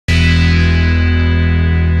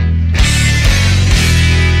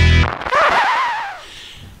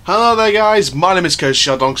Hello there guys, my name is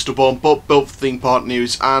Donksterborn, but built for Theme Park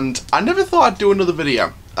News, and I never thought I'd do another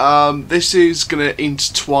video. This is going to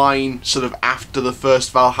intertwine sort of after the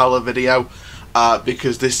first Valhalla video,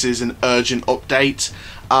 because this is an urgent update,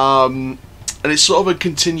 and it's sort of a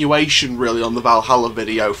continuation really on the Valhalla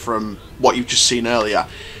video from what you've just seen earlier.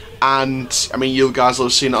 And I mean, you guys will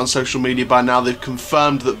have seen it on social media by now. They've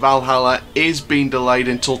confirmed that Valhalla is being delayed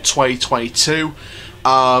until 2022.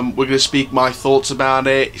 We're going to speak my thoughts about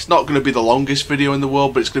it. It's not going to be the longest video in the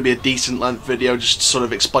world, but it's going to be a decent length video just to sort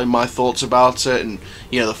of explain my thoughts about it and,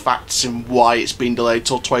 you know, the facts and why it's been delayed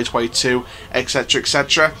till 2022, etc,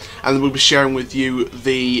 etc. And then we'll be sharing with you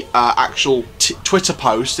the actual Twitter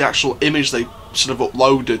post, the actual image they sort of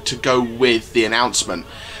uploaded to go with the announcement.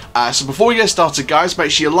 So before we get started guys,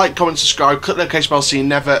 make sure you like, comment, subscribe, click the notification bell so you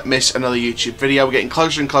never miss another YouTube video. We're getting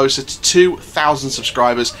closer and closer to 2,000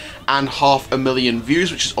 subscribers and 500,000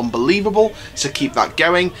 views, which is unbelievable, so keep that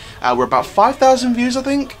going. We're about 5,000 views I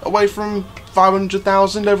think, away from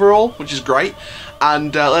 500,000 overall, which is great.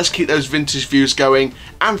 And let's keep those vintage views going,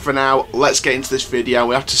 and for now, let's get into this video.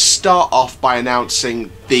 We have to start off by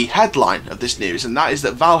announcing the headline of this news, and that is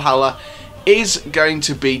that Valhalla is going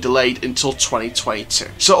to be delayed until 2022.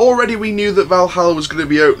 So already we knew that Valhalla was going to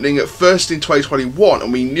be opening at first in 2021,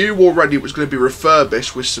 and we knew already it was going to be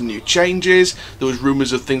refurbished with some new changes. There was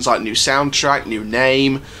rumours of things like new soundtrack, new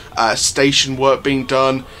name, station work being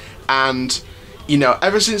done, and you know,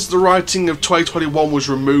 ever since the writing of 2021 was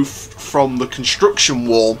removed from the construction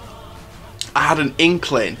wall, I had an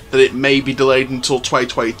inkling that it may be delayed until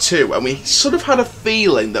 2022, and we sort of had a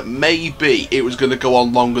feeling that maybe it was going to go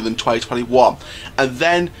on longer than 2021. And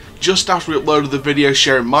then, just after we uploaded the video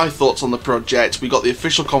sharing my thoughts on the project, we got the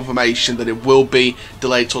official confirmation that it will be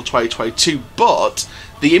delayed till 2022. But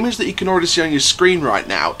the image that you can already see on your screen right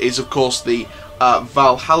now is, of course, the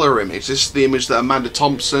Valhalla image. This is the image that Amanda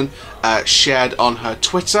Thompson shared on her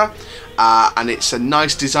Twitter. And it's a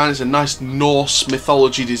nice design, it's a nice Norse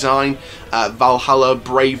mythology design. Valhalla,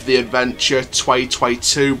 Brave the Adventure,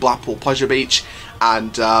 2022, Blackpool Pleasure Beach,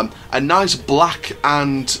 and a nice black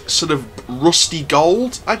and sort of rusty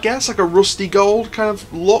gold, I guess, like a rusty gold kind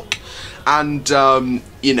of look. And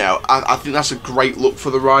you know, I think that's a great look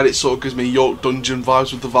for the ride. It sort of gives me York Dungeon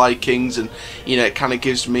vibes with the Vikings, and you know, it kind of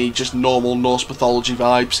gives me just normal Norse mythology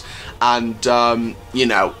vibes, and you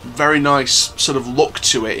know, very nice sort of look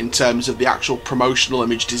to it in terms of the actual promotional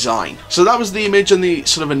image design. So that was the image and the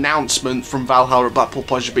sort of announcement from Valhalla at Blackpool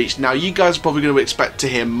Pleasure Beach. Now you guys are probably going to expect to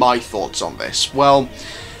hear my thoughts on this. Well,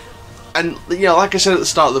 and you know, like I said at the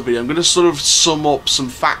start of the video, I'm going to sort of sum up some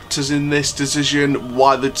factors in this decision,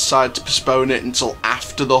 why they decided to postpone it until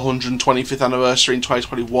after the 125th anniversary in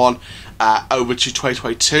 2021 over to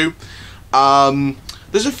 2022.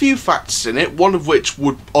 There's a few factors in it, one of which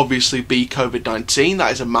would obviously be COVID-19.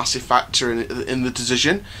 That is a massive factor in the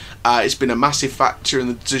decision. It's been a massive factor in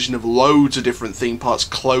the decision of loads of different theme parks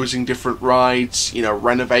closing different rides, you know,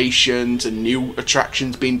 renovations and new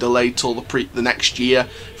attractions being delayed till the next year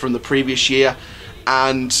from the previous year.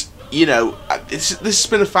 And you know, this has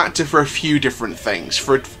been a factor for a few different things,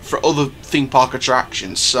 for other theme park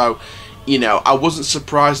attractions. So you know, I wasn't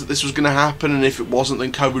surprised that this was going to happen, and if it wasn't,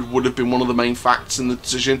 then COVID would have been one of the main facts in the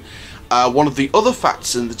decision. One of the other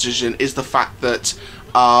facts in the decision is the fact that,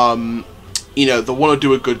 you know, they want to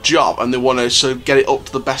do a good job, and they want to sort of get it up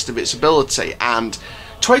to the best of its ability, and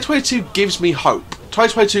 2022 gives me hope.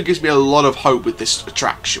 2022 gives me a lot of hope with this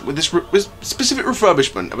attraction, with this with specific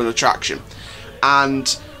refurbishment of an attraction.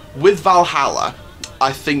 And with Valhalla,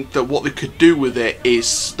 I think that what they could do with it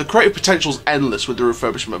is, the creative potential is endless with the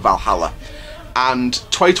refurbishment of Valhalla, and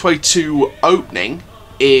 2022 opening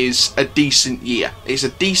is a decent year. It's a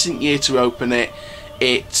decent year to open it.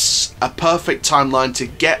 It's a perfect timeline to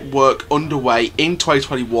get work underway in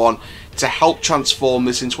 2021 to help transform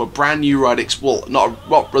this into a brand new ride, well,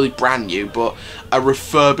 not really brand new, but a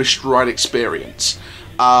refurbished ride experience.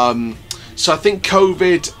 So I think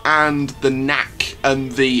COVID and the knack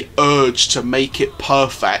and the urge to make it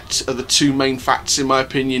perfect are the two main factors, in my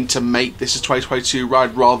opinion, to make this a 2022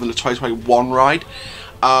 ride rather than a 2021 ride.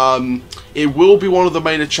 It will be one of the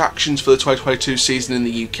main attractions for the 2022 season in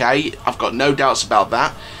the UK. I've got no doubts about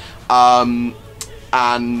that.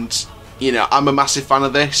 And you know, I'm a massive fan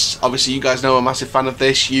of this. Obviously, you guys know I'm a massive fan of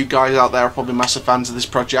this. You guys out there are probably massive fans of this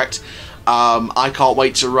project. I can't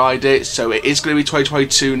wait to ride it, so it is going to be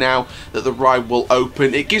 2022 now that the ride will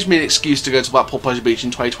open. It gives me an excuse to go to Blackpool Pleasure Beach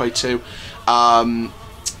in 2022.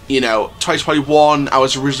 You know, 2021, I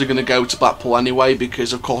was originally going to go to Blackpool anyway,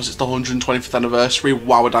 because of course it's the 125th anniversary.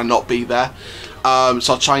 Why would I not be there?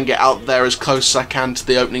 So I'll try and get out there as close as I can to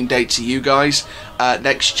the opening date to you guys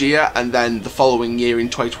next year, and then the following year in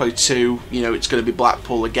 2022, you know, it's going to be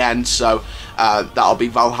Blackpool again, so that'll be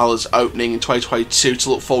Valhalla's opening in 2022 to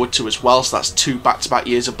look forward to as well. So that's 2 back-to-back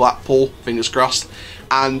years of Blackpool, fingers crossed.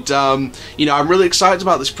 And you know, I'm really excited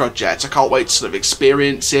about this project. I can't wait to sort of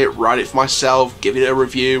experience it, write it for myself, give it a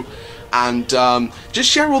review, and just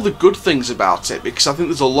share all the good things about it, because I think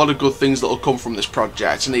there's a lot of good things that will come from this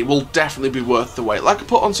project, and it will definitely be worth the wait. Like I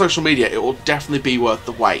put on social media, it will definitely be worth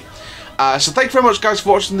the wait. So thank you very much, guys, for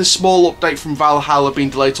watching this small update from Valhalla being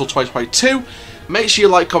delayed till 2022. Make sure you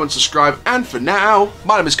like, comment, subscribe, and for now,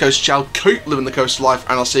 my name is Coast Chow. Keep living the coast life,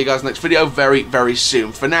 and I'll see you guys in the next video very, very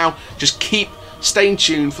soon. For now, just keep staying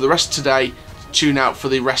tuned for the rest of today. Tune out for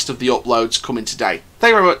the rest of the uploads coming today.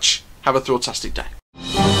 Thank you very much. Have a fantastic day.